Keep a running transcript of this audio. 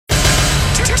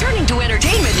Turning to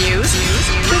entertainment news.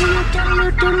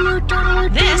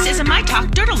 This is a My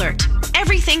Talk Dirt Alert.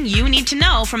 Everything you need to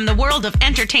know from the world of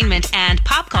entertainment and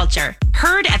pop culture.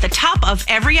 Heard at the top of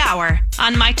every hour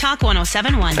on My Talk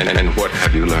 107.1. And what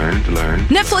have you learned?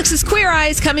 Netflix's Queer Eye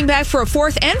is coming back for a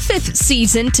 4th and 5th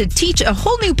season to teach a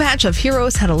whole new batch of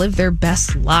heroes how to live their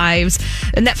best lives.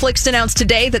 Netflix announced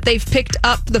today that they've picked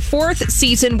up the 4th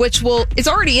season, which is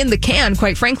already in the can,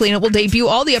 quite frankly, and it will debut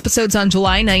all the episodes on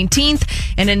July 19th.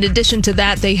 And in addition to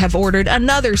that, they have ordered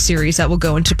another series that will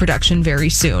go into production very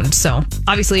soon. So,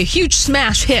 obviously, a huge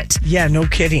smash hit. Yeah, no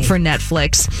kidding. For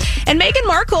Netflix. And Meghan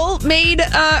Markle made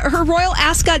her Royal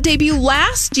Ascot debut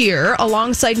last year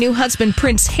alongside new husband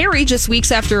Prince Harry just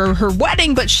weeks after her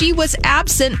wedding, but she was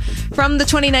absent from the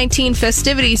 2019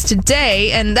 festivities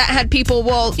today, and that had people,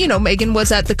 Meghan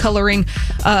was at the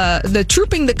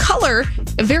Trooping the Color,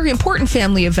 a very important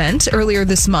family event earlier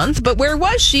this month, but where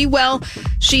was she? Well,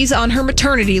 she's on her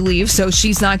maternity leave, so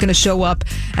she's not going to show up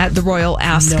at the Royal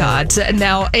Ascot. No.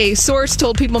 Now, a source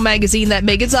told People magazine that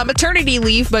Meghan's on maternity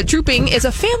leave, but trooping is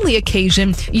a family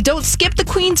occasion. You don't skip the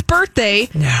Queen's birthday.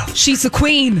 No. She's the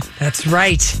Queen. That's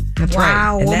right. That's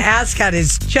wow. right. And the Ascot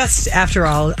is just, after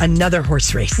all, another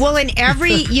horse race. Well, in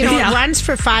every, it runs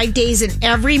for 5 days, and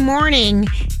every morning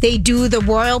they do the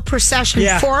royal procession,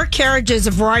 4 carriages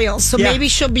of royals. So maybe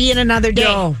she'll be in another day.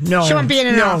 No. She won't be in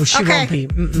another. No, she won't be.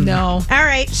 Mm-mm. No. All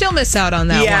right. She'll miss out on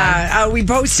that one. Yeah. We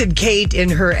posted Kate in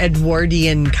her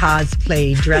Edwardian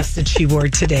cosplay dress that she wore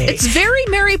today. It's very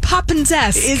Mary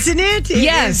Poppins-esque. Isn't it?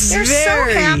 Yes. They're so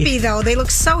happy, though. They look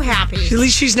so happy. At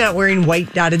least she's not wearing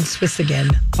white dotted Swiss again.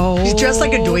 Oh. She's dressed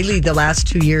like a doily the last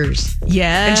 2 years.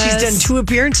 Yes. And she's done 2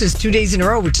 appearances 2 days in a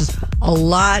row, which is a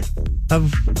lot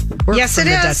of work. Yes, for it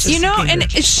the is. Duchess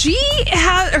and she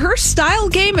has her style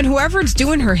game, and whoever's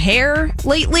doing her hair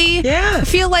lately, I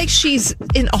feel like she's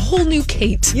in a whole new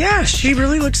Kate. Yeah, she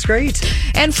really looks great.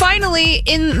 And finally,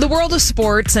 in the world of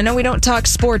sports, I know we don't talk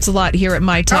sports a lot here at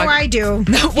My Talk. Oh, I do.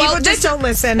 People just don't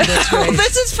listen. That's right. Well,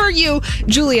 this is for you,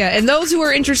 Julia, and those who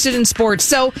are interested in sports.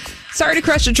 So, sorry to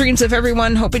crush the dreams of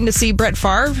everyone hoping to see Brett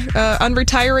Farve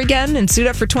unretire again and suit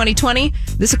up for 2020.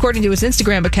 This according to his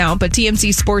Instagram account, but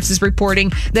TMZ Sports is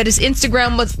reporting that his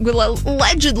Instagram was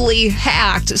allegedly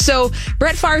hacked. So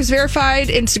Brett Favre's verified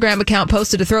Instagram account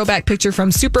posted a throwback picture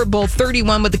from Super Bowl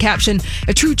 31 with the caption,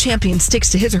 "A true champion sticks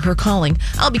to his or her calling.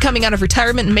 I'll be coming out of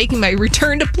retirement and making my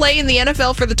return to play in the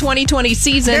NFL for the 2020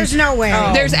 season." There's no way.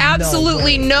 There's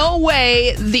absolutely no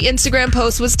way the Instagram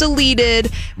post was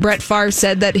deleted. Brett Favre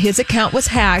said that his account was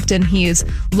hacked and he is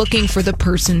looking for the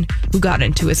person who got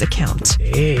into his account.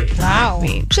 Wow. I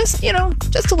mean, just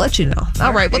to let you know.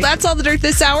 All right. Well, that's all the dirt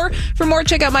this hour. For more,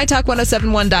 check out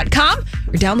mytalk1071.com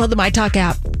or download the MyTalk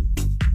app.